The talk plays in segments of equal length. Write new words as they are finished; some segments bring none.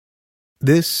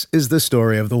This is the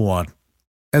story of the one.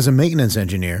 As a maintenance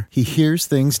engineer, he hears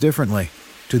things differently.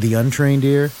 To the untrained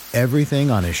ear,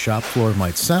 everything on his shop floor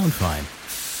might sound fine,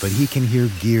 but he can hear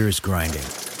gears grinding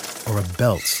or a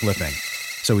belt slipping.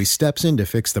 So he steps in to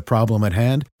fix the problem at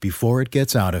hand before it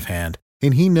gets out of hand.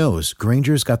 And he knows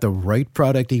Grainger's got the right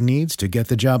product he needs to get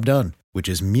the job done, which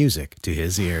is music to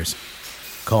his ears.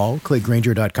 Call, click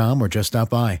Grainger.com, or just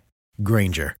stop by.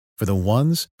 Grainger, for the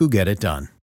ones who get it done.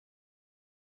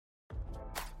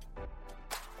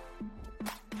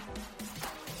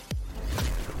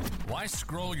 Why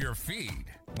scroll your feed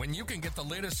when you can get the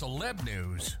latest celeb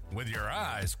news with your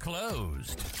eyes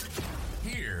closed?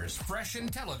 Here's fresh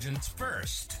intelligence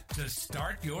first to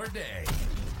start your day.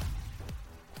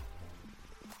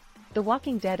 The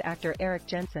Walking Dead actor Erik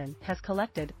Jensen has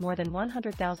collected more than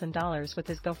 $100,000 with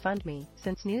his GoFundMe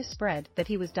since news spread that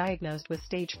he was diagnosed with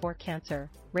stage 4 cancer,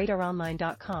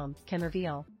 RadarOnline.com can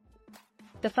reveal.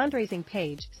 The fundraising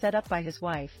page, set up by his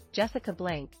wife, Jessica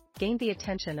Blank, gained the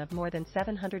attention of more than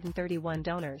 731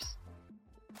 donors.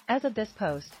 As of this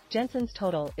post, Jensen's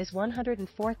total is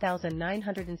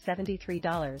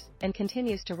 $104,973 and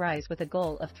continues to rise with a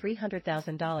goal of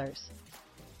 $300,000.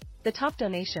 The top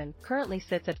donation currently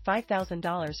sits at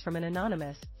 $5,000 from an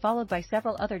anonymous, followed by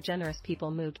several other generous people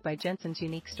moved by Jensen's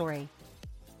unique story.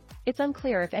 It's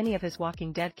unclear if any of his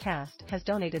Walking Dead cast has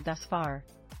donated thus far.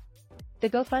 The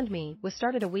GoFundMe was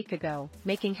started a week ago,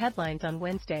 making headlines on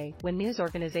Wednesday when news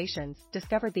organizations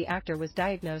discovered the actor was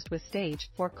diagnosed with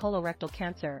stage 4 colorectal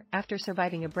cancer after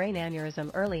surviving a brain aneurysm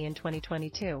early in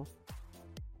 2022.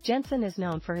 Jensen is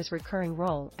known for his recurring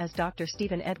role as Dr.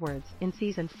 Stephen Edwards in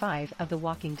Season 5 of The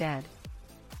Walking Dead.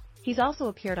 He's also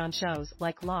appeared on shows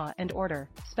like Law and Order,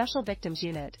 Special Victims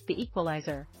Unit, The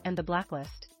Equalizer, and The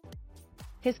Blacklist.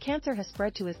 His cancer has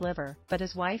spread to his liver, but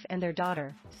his wife and their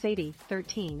daughter, Sadie,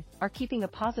 13, are keeping a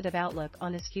positive outlook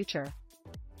on his future.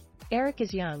 Erik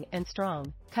is young and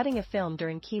strong, cutting a film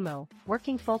during chemo,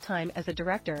 working full-time as a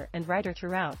director and writer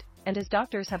throughout, and his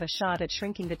doctors have a shot at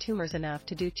shrinking the tumors enough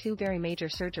to do 2 very major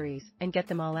surgeries and get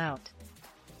them all out.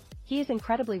 He is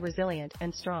incredibly resilient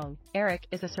and strong. Erik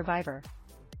is a survivor.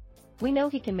 We know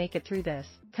he can make it through this,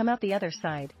 come out the other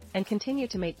side, and continue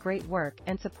to make great work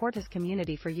and support his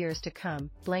community for years to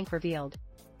come, Blank revealed.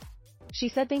 She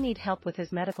said they need help with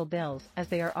his medical bills as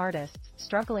they are artists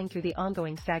struggling through the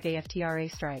ongoing SAG-AFTRA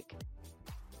strike.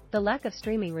 The lack of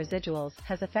streaming residuals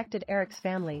has affected Erik's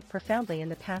family profoundly in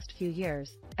the past few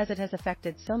years, as it has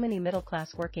affected so many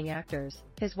middle-class working actors,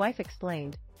 his wife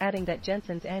explained, adding that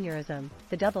Jensen's aneurysm,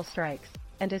 the double strikes,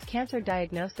 and his cancer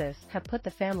diagnosis have put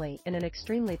the family in an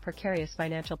extremely precarious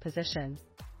financial position.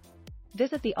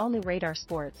 Visit the all-new Radar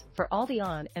Sports for all the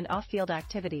on- and off-field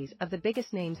activities of the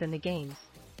biggest names in the games.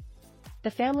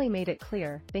 The family made it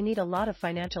clear they need a lot of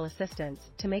financial assistance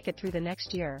to make it through the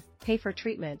next year, pay for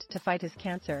treatment to fight his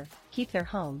cancer, keep their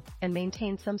home, and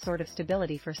maintain some sort of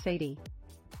stability for Sadie.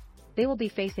 They will be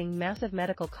facing massive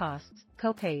medical costs,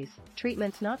 co-pays,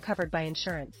 treatments not covered by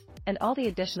insurance, and all the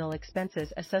additional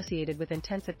expenses associated with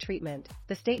intensive treatment,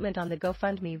 the statement on the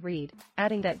GoFundMe read,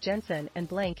 adding that Jensen and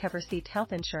Blank have received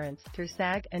health insurance through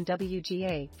SAG and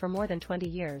WGA for more than 20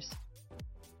 years.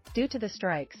 Due to the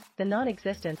strikes, the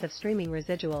non-existence of streaming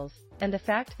residuals, and the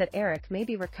fact that Erik may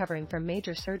be recovering from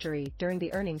major surgery during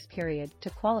the earnings period to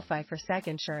qualify for SAG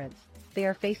insurance, they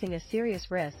are facing a serious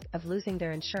risk of losing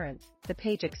their insurance, the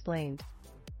page explained.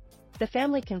 The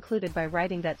family concluded by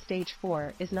writing that stage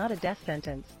 4 is not a death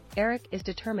sentence. Erik is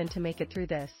determined to make it through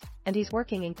this, and he's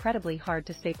working incredibly hard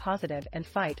to stay positive and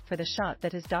fight for the shot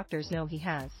that his doctors know he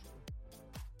has.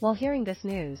 While hearing this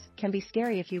news can be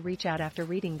scary if you reach out after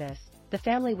reading this, the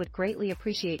family would greatly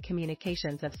appreciate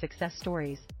communications of success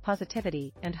stories,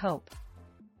 positivity, and hope.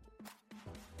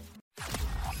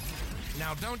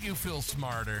 Now don't you feel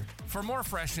smarter? For more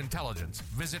fresh intelligence,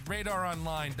 visit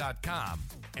RadarOnline.com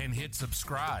and hit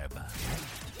subscribe.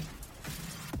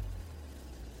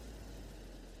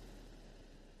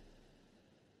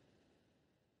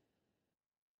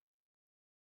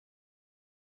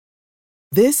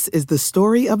 This is the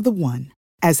story of the one.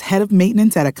 As head of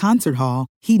maintenance at a concert hall,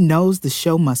 he knows the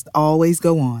show must always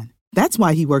go on. That's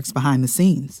why he works behind the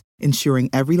scenes, ensuring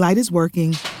every light is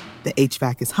working, the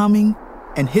HVAC is humming,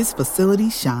 and his facility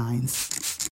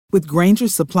shines. With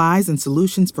Grainger's supplies and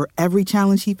solutions for every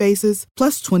challenge he faces,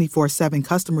 plus 24/7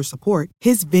 customer support,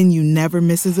 his venue never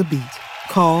misses a beat.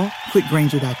 Call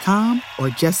quickgrainger.com or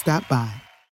just stop by.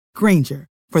 Grainger,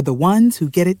 for the ones who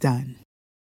get it done.